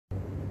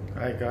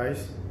Hi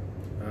guys,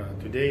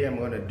 today I'm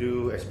going to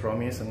do, as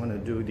promised, I'm going to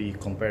do the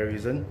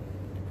comparison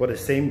for the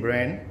same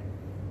brand,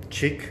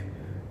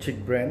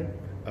 CHIQ brand,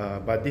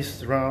 but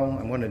this round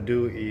I'm going to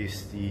do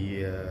is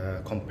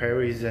the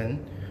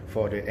comparison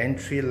for the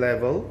entry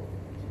level.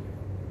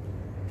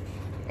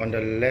 On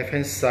the left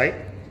hand side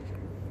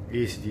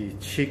is the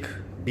CHIQ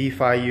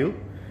B5U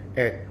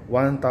at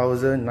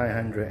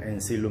 1900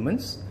 ANSI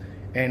Lumens,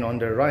 and on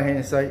the right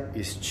hand side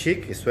is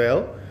CHIQ as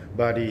well,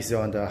 but it's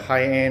on the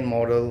high-end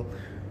model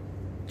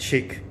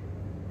CHIQ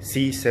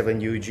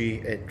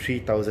C7UG at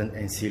 3000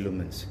 ANSI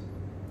Lumens.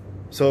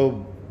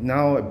 So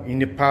now, in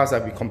the past,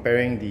 I've been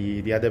comparing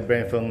the other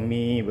brand from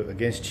me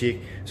against CHIQ.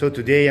 So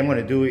today I'm going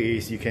to do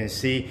is, you can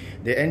see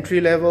the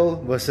entry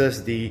level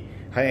versus the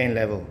high-end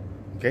level.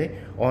 Okay,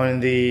 on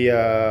the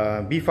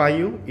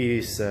B5U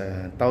is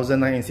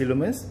 1009 ANSI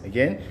Lumens.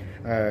 Again,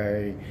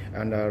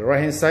 on the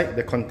right hand side,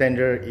 the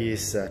contender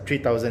is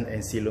 3000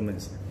 ANSI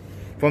Lumens.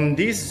 From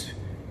this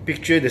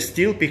picture, the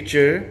still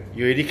picture,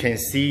 you already can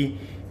see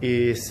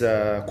is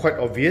quite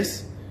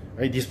obvious,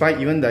 right?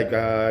 Despite even like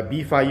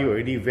B5U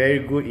already very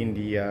good in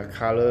the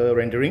color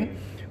rendering,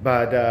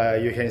 but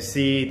you can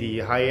see the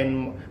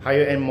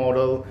higher end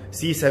model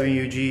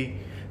C7UG,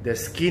 the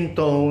skin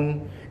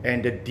tone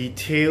and the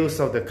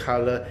details of the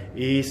color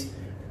is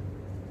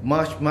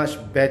much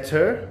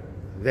better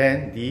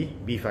than the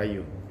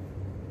B5U.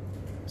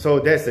 So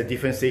that's the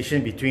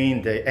differentiation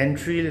between the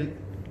entry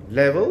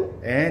level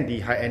and the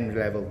high-end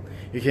level.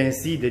 You can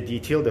see the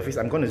detail, the face.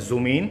 I'm going to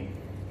zoom in.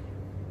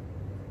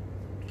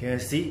 You can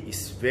see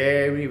it's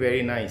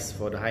very nice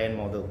for the high-end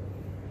model.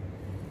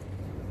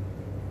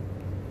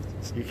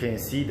 You can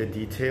see the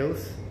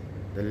details,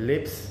 the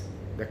lips,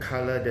 the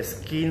color, the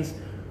skins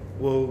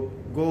will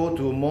go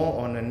to more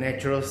on the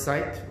natural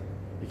side.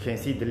 You can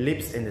see the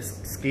lips and the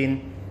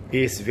skin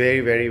is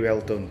very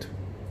well toned.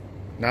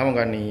 Now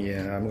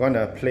I'm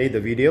gonna play the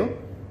video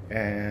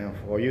and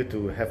for you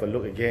to have a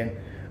look again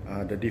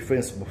the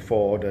difference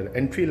for the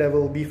entry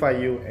level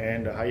B5U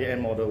and the higher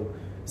end model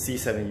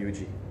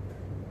C7UG.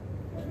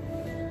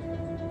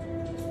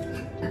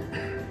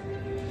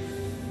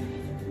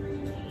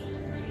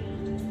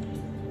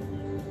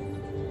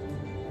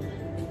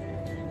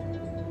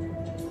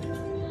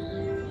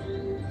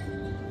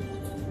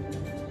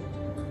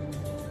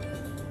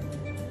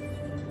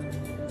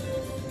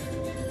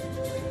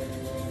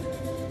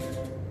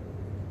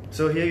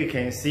 So here you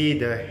can see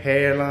the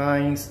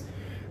hairlines,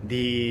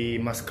 the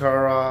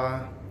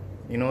mascara,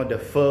 you know, the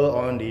fur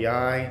on the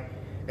eye.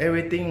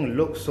 Everything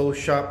looks so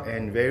sharp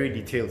and very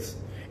detailed,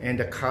 and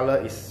the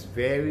color is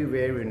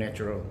very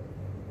natural.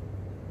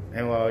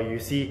 And while you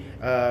see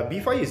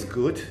B5 is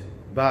good,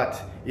 but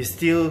it's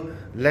still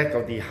lack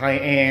of the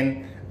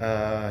high-end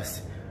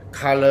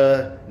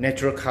color,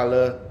 natural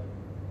color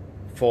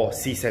for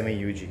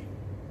C7UG.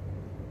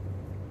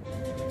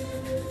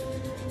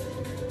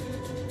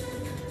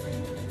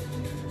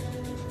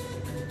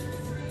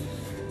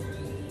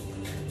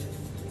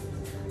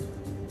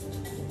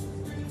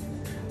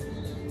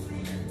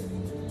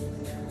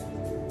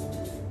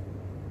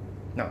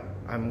 Now,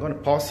 I'm going to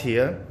pause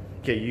here.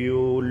 Okay,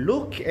 you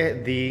look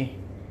at the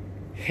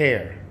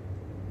hair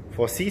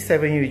for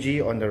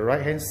C7UG on the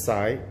right hand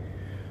side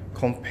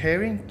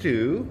comparing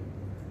to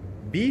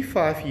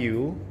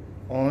B5U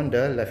on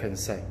the left hand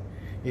side.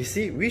 You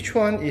see which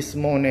one is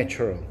more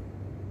natural?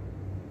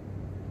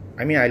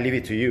 I mean, I leave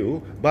it to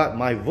you, but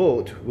my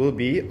vote will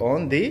be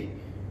on the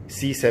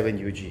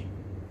C7UG.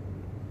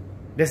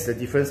 That's the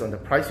difference on the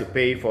price you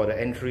pay for the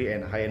entry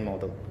and high-end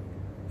model.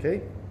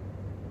 Okay?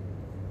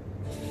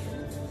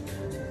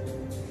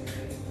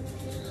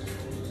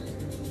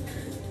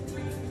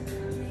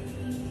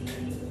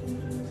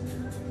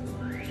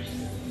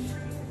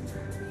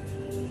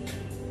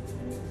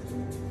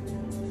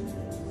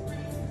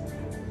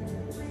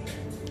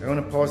 I'm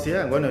going to pause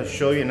here. I'm going to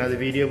show you another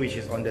video which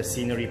is on the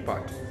scenery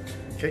part.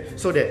 Okay,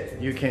 so that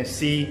you can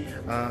see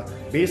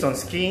based on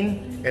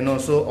skin and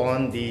also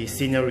on the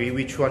scenery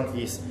which one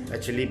is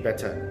actually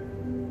better.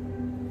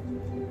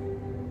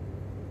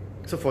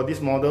 So for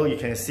this model, you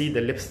can see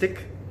the lipstick,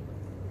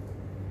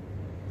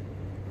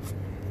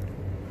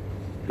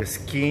 the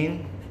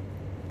skin,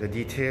 the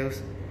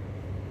details,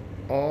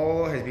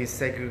 all has been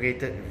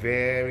segregated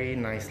very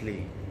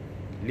nicely.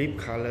 Lip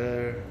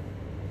color,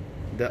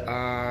 the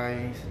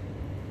eyes.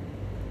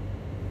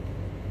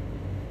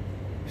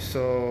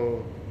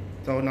 So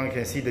now you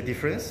can see the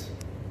difference.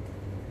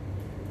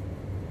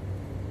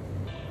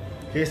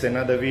 Here's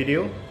another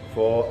video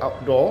for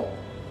outdoor.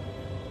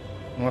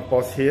 I'm going to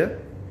pause here.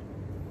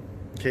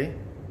 Okay,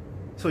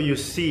 so you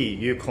see,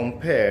 you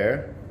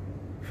compare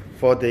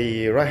for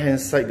the right hand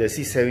side, the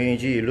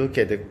C7UG, you look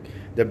at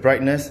the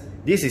brightness.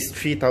 This is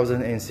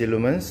 3000 ANSI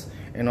Lumens,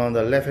 and on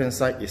the left hand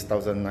side is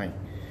 1009.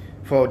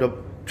 For the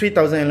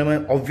 3000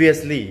 lumens,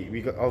 obviously,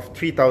 because of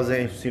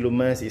 3000 ANSI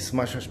Lumens is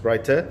much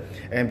brighter,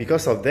 and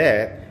because of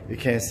that, you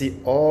can see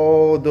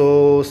all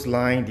those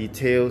line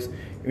details,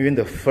 even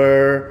the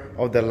fur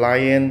of the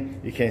lion,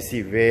 you can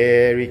see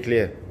very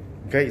clear.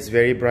 Okay, it's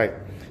very bright.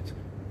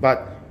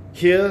 But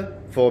here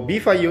for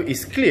B5U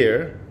is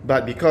clear,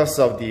 but because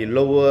of the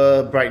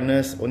lower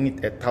brightness, only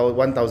at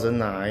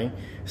 1009,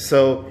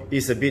 so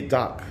it's a bit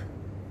dark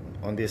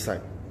on this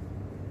side.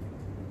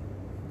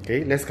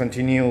 Okay, let's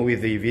continue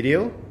with the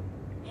video.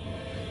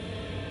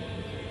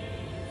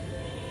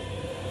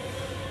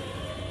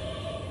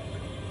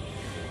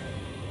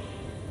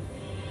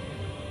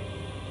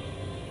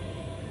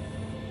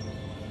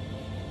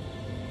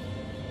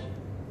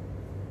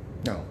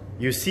 Now,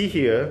 you see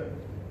here,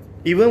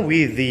 even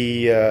with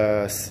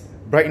the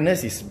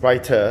brightness is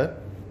brighter,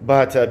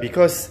 but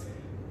because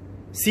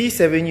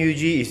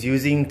C7UG is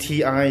using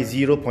TI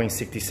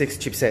 0.66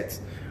 chipsets,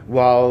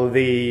 while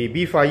the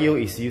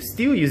B5U is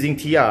still using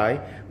TI,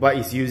 but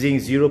it's using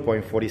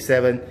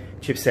 0.47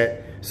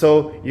 chipset.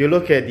 So you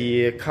look at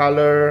the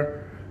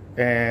color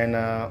and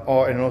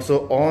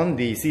also on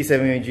the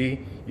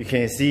C7UG, you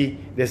can see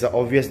there's an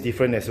obvious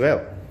difference as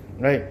well.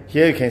 Right,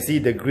 here you can see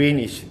the green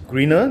is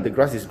greener, the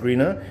grass is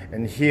greener,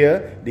 and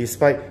here the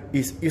spike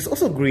is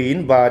also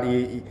green, but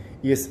it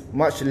is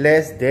much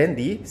less than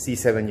the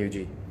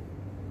C7UG.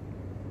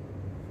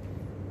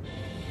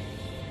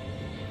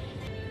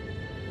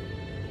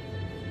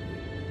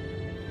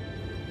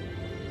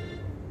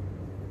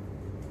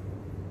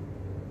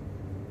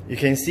 You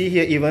can see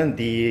here even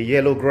the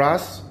yellow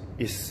grass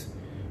is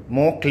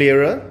more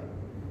clearer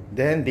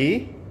than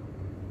the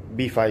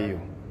B5U.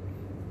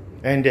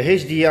 And the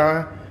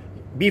HDR,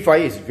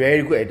 B5U is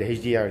very good at the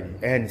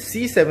HDR, and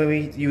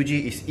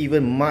C7UG is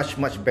even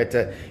much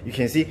better. You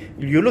can see,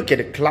 you look at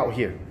the cloud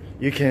here,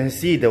 you can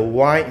see the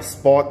white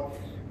spot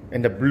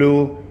and the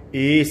blue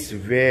is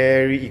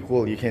very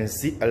equal. You can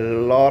see a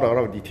lot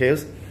of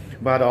details.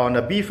 But on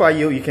the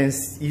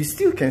B5U, you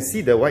still can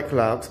see the white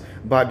clouds,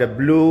 but the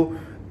blue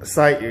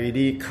side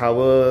already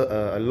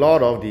cover a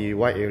lot of the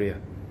white area,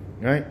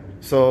 right?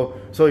 So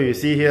you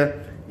see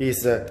here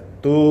is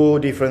two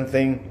different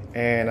things,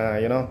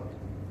 and you know,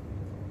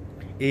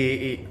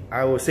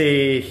 I would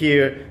say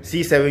here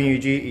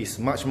C7UG is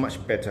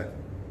much better.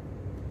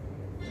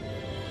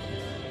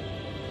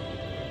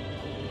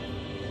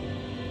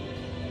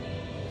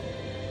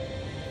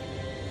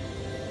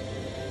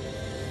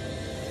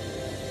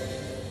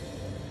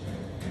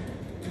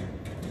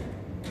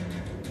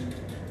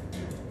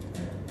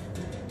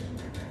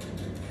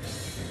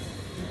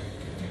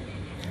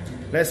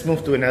 Let's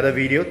move to another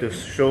video to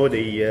show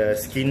the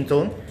skin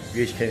tone,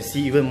 which can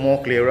see even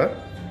more clearer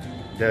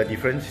the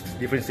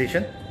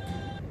differentiation.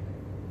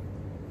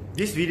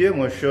 This video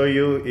will show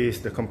you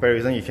is the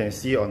comparison you can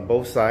see on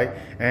both sides,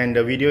 and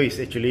the video is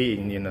actually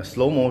in a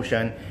slow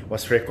motion,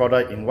 was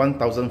recorded in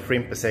 1000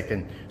 frames per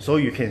second, so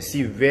you can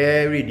see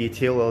very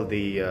detail of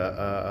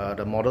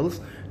the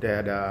models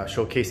that are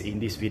showcased in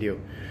this video.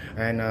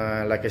 And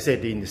like I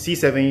said, the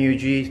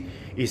C7UG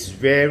is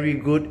very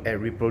good at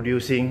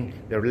reproducing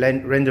the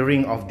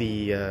rendering of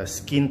the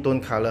skin tone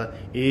color.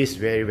 Is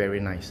very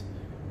nice.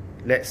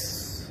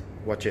 Let's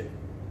watch it.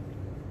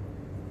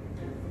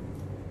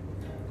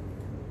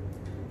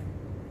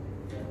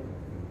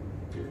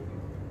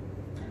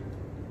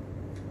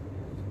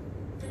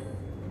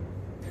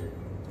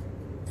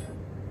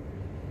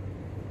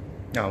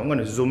 Now I'm going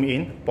to zoom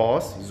in,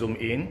 pause, zoom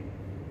in.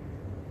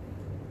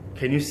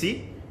 Can you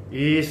see?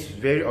 It's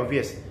very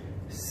obvious.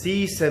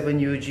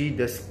 C7UG,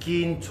 the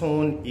skin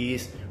tone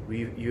is,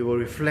 you will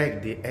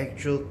reflect the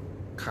actual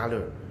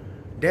color.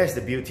 That's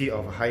the beauty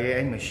of a higher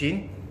end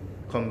machine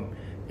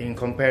in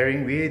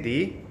comparing with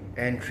the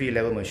entry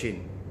level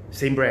machine.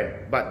 Same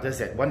brand, but just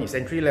that one is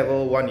entry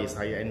level, one is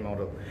higher end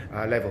model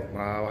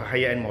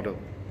higher end model.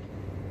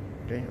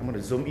 Okay, I'm going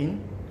to zoom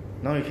in.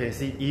 Now you can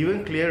see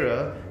even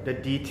clearer the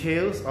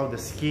details of the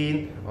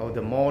skin of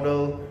the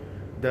model.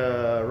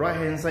 The right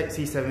hand side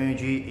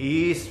C7UG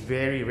is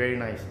very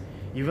nice.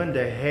 Even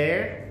the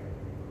hair,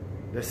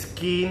 the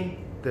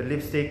skin, the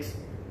lipsticks,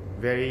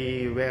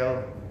 very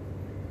well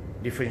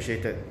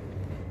differentiated.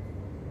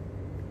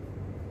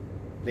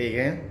 There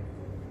again.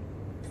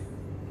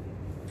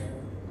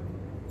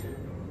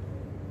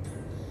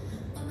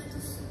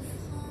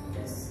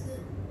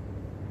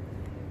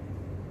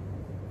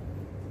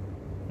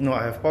 No,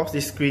 I have paused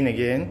this screen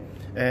again,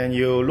 and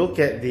you look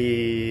at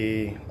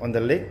on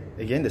the leg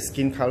again, the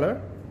skin color.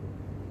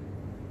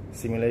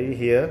 Similarly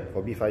here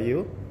for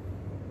B5U.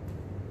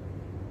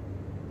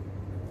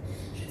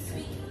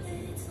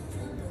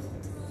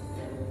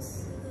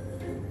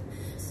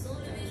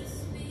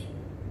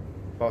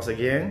 Pause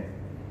again.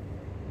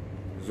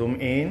 Zoom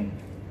in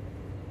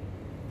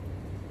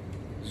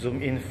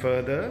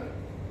further.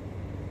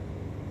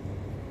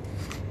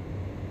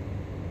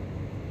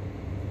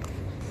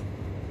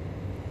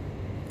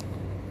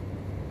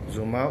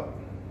 Zoom out.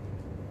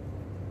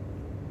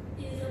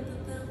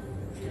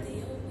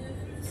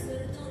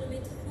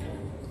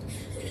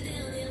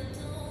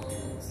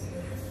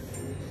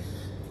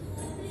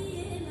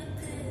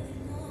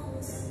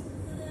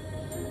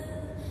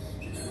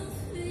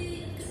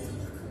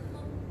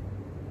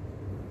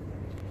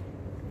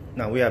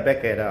 Now we are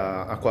back at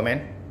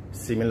Aquaman,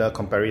 similar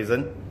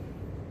comparison.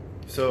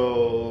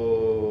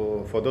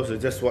 So for those who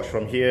just watch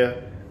from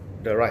here,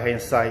 the right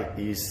hand side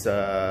is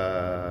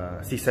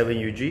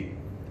C7UG,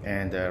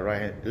 and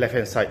the left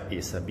hand side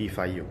is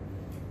B5U.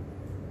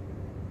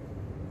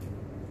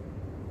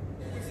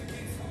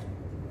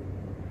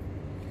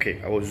 Okay,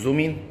 I will zoom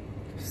in,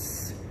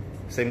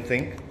 same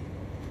thing,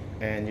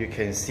 and you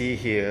can see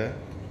here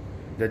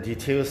the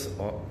details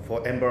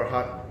for Amber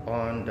Heart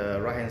on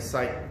the right hand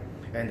side,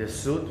 and the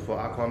suit for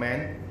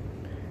Aquaman.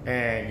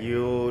 And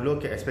you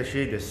look at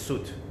especially the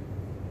suit,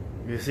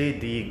 you see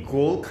the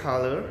gold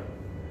color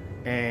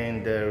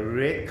and the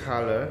red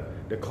color,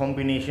 the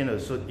combination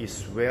of the suit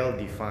is well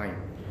defined.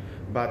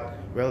 But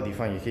well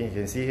defined, you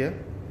can see here,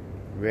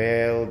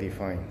 well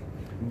defined.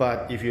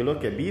 But if you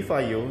look at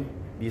B5U,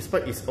 the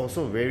spot is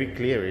also very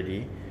clear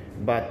already,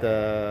 but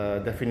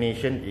the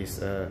definition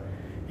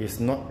is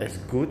not as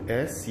good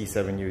as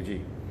C7UG.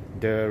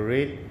 The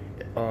red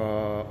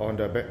on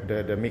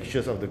the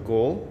mixtures of the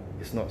gold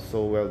is not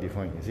so well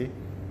defined, you see.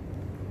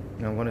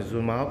 Now I'm going to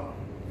zoom out.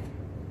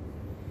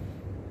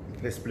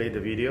 Let's play the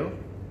video.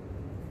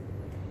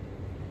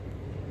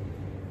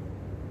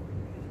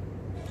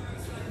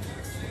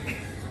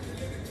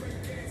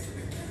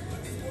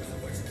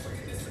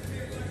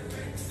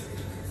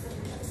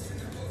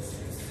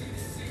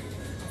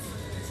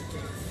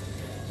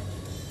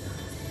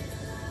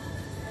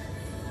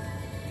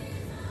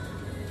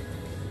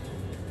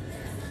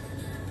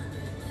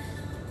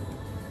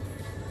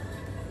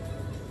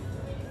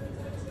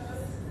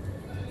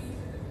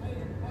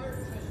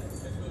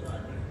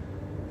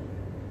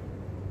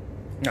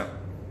 Now,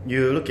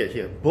 you look at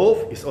here,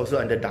 both is also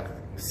under dark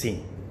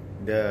scene.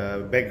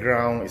 The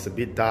background is a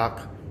bit dark,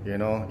 you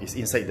know, it's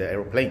inside the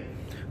aeroplane.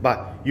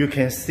 But you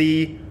can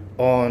see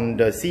on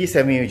the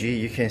C7UG,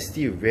 you can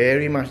see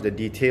very much the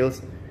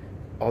details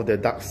of the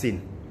dark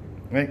scene,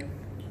 right?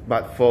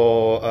 But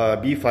for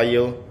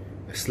B5U,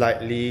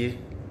 slightly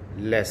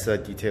lesser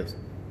details,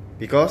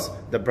 because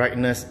the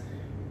brightness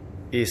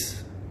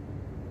is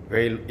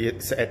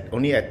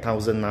only at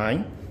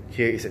 1009.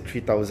 Here is at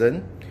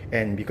 3000.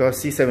 And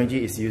because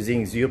C7G is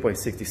using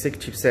 0.66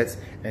 chipsets,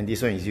 and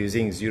this one is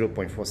using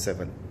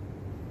 0.47.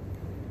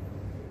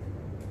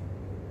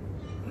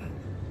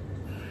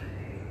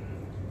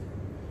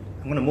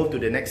 I'm going to move to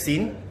the next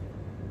scene.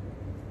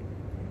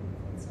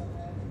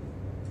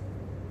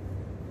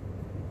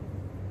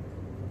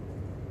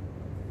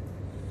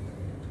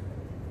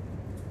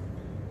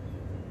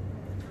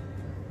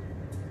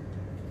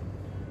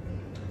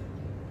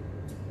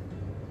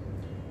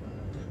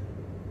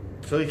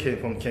 So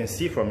you can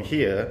see from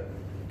here,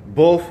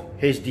 both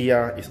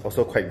HDR is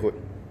also quite good,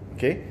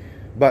 okay?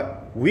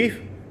 But with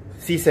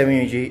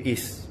C7UG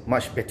is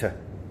much better.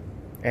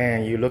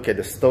 And you look at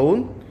the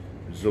stone,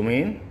 zoom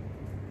in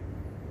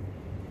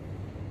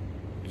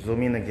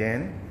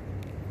again,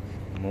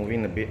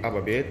 moving a bit up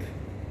a bit.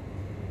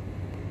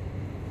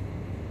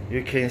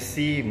 You can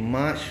see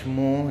much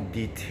more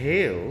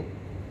detail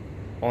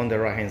on the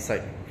right hand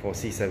side for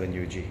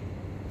C7UG.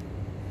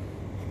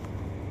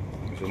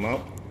 Zoom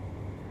out.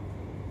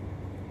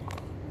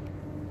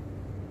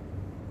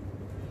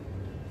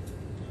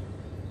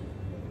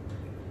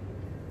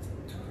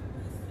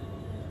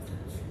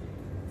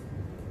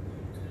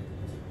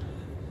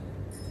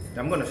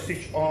 I'm going to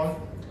switch on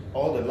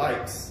all the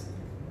lights,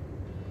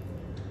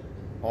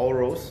 all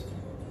rows,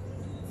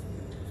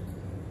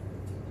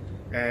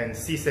 and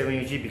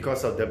C7UG,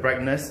 because of the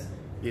brightness,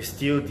 it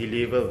still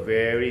deliver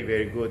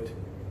very good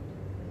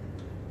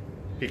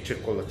picture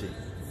quality.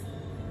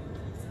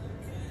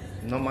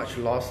 Not much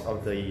loss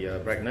of the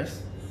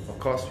brightness. Of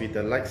course, with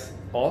the lights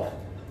off,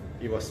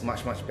 it was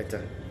much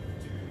better.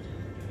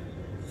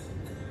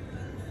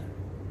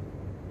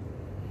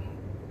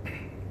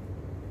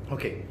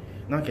 Okay,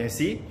 now you can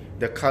see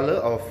the color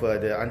of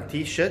the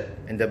anti shirt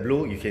and the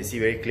blue, you can see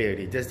very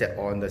clearly, just that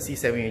on the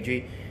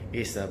C7UG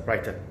is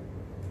brighter.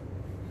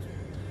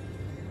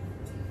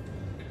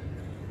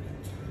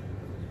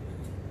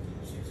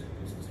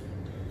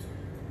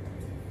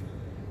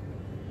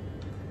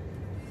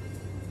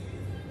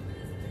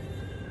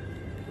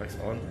 Lights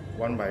on,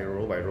 one by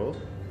row.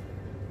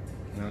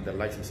 Now the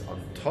light is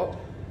on top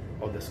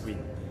of the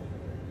screen.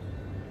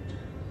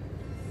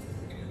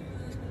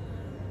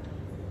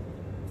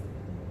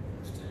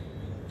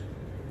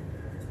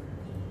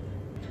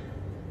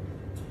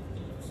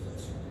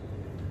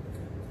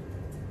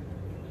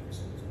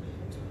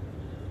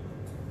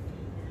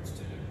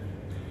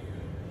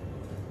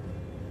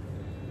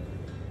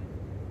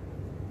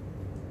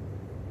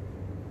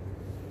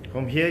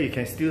 From here, you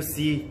can still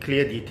see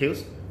clear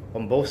details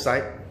on both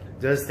sides,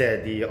 just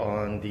that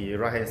on the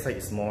right hand side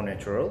is more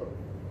natural.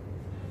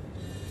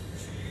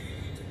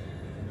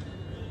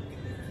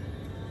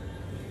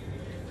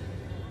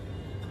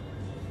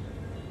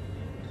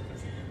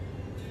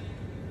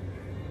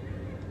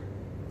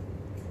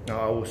 Now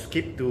I will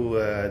skip to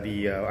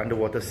the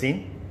underwater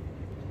scene.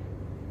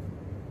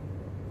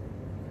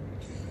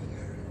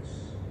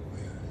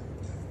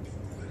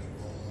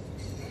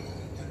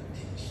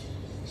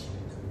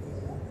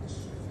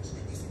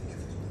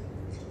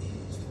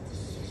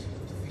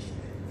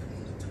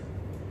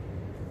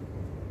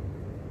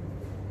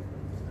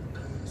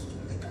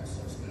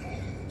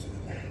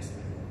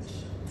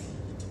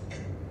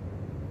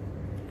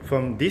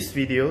 From this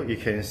video, you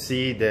can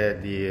see that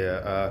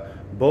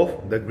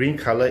both the green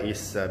color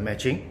is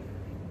matching.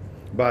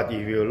 But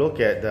if you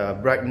look at the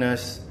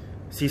brightness,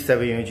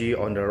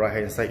 C7UG on the right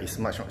hand side is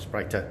much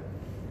brighter.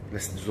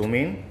 Let's zoom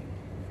in.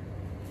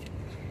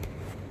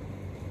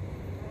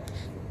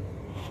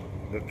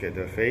 Look at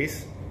the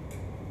face.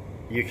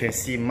 You can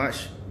see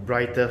much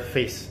brighter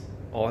face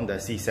on the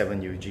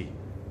C7UG.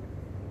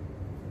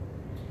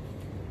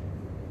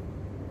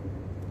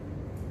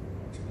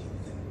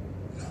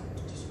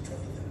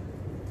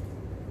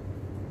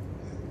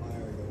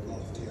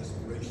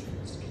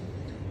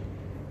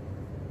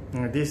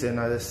 This is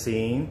another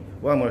scene.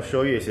 What I'm going to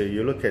show you is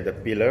you look at the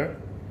pillar.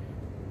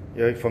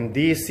 From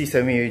this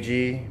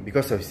C7UG,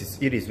 because of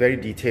it is very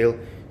detailed,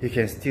 you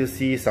can still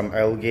see some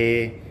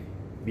algae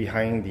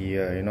behind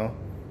the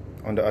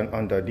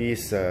on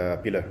this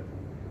pillar,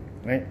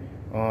 right?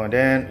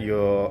 Then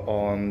you're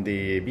on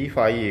the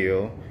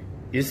B5U,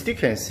 you still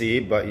can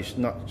see, but it's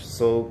not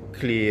so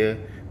clear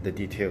the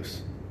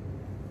details.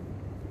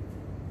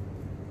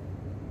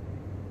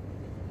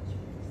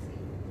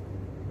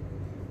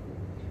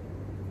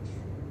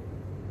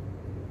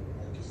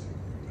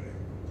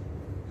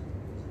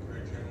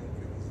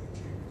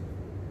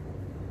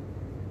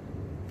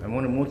 I'm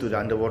going to move to the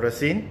underwater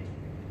scene.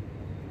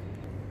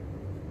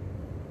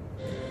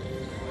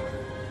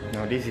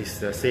 Now this is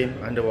the same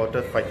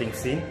underwater fighting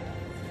scene.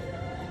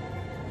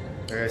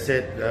 Like I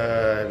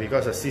said,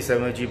 because of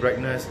C7UG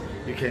brightness,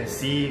 you can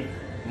see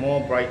more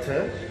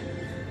brighter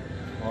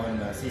on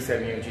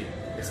C7UG,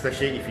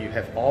 especially if you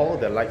have all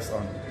the lights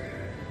on.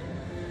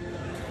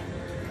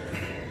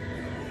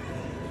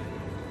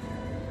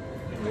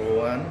 Row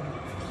 1,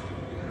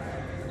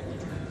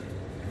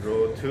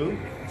 row 2,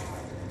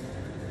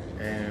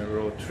 and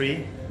row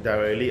 3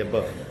 directly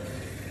above.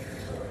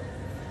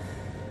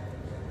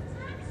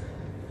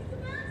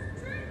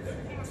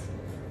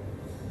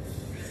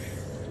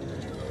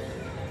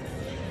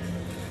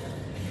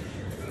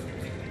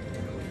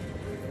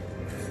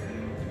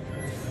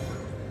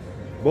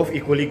 Both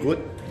equally good,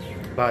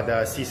 but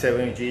the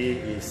C7UG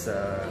is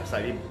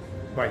slightly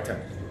brighter.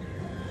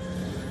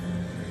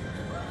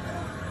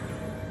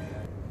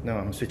 Now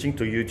I'm switching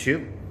to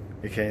YouTube.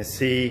 You can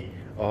see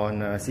on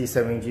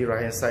C7UG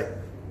right hand side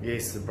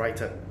is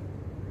brighter.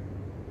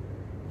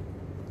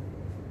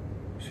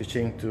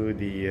 Switching to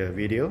the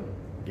video.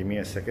 Give me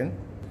a second.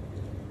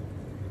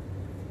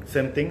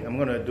 Same thing. I'm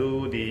gonna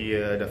do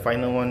the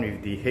final one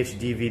with the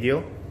HD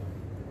video.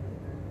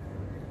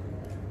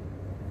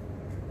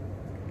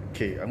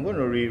 Okay, I'm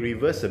gonna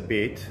reverse a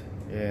bit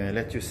and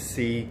let you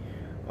see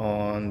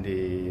on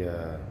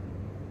the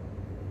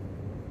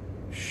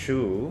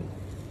shoe.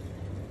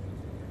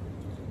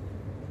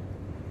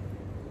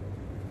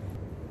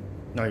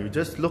 Now you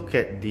just look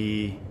at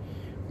the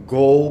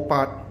gold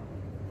part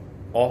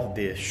of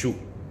the shoe.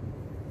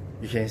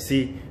 You can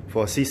see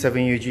for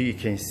C7UG, you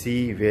can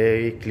see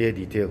very clear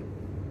detail.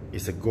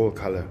 It's a gold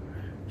color.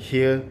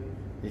 Here,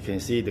 you can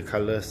see the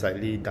color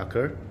slightly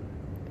darker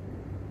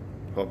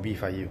for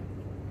B5U.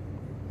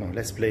 Now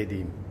let's play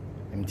the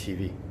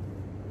MTV.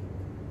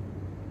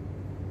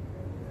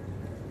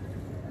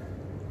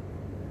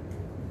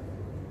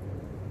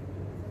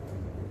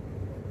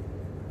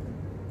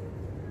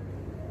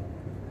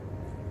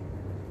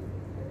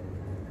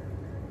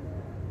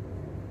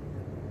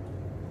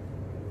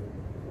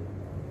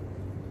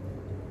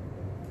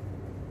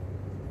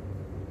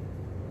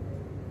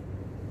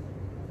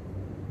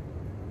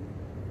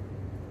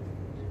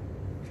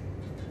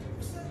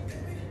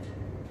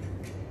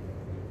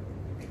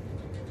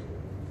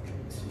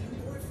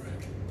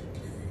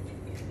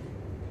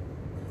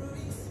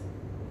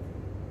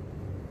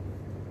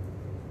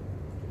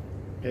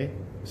 Okay,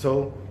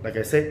 so like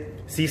I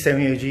said,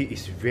 C7UG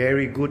is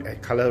very good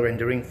at color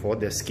rendering for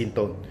the skin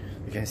tone.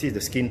 You can see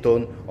the skin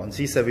tone on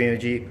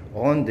C7UG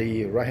on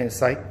the right hand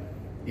side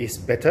is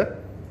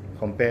better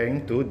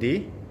comparing to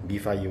the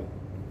B5U.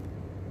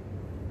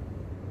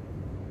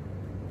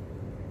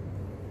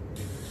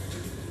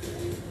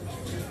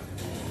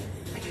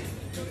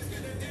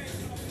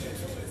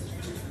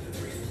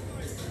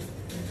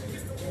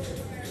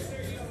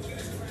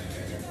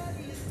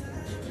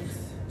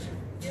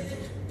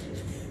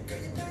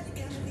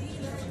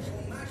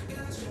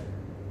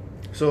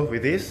 So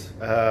with this,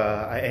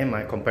 I end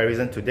my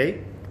comparison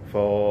today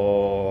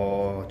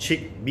for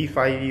CHIQ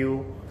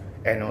B5U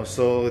and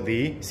also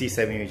the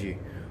C7UG.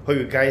 Hope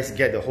you guys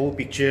get the whole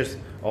pictures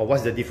of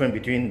what's the difference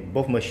between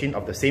both machines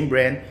of the same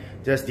brand,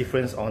 just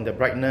difference on the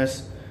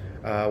brightness.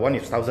 One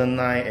is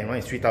 1009 and one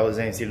is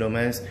 3000 ANSI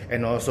Lumens,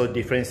 and also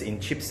difference in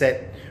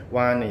chipset.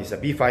 One is a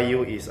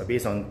B5U is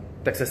based on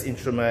Texas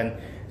Instrument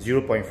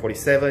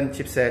 0.47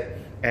 chipset,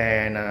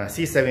 and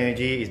C7UG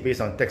is based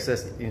on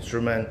Texas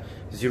Instrument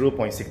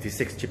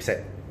 0.66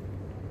 chipset.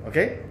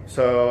 Okay,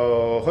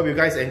 so hope you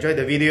guys enjoyed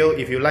the video.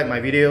 If you like my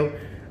video,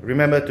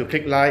 remember to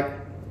click like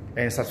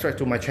and subscribe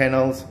to my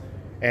channels,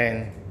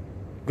 and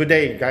good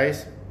day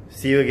guys,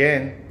 see you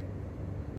again.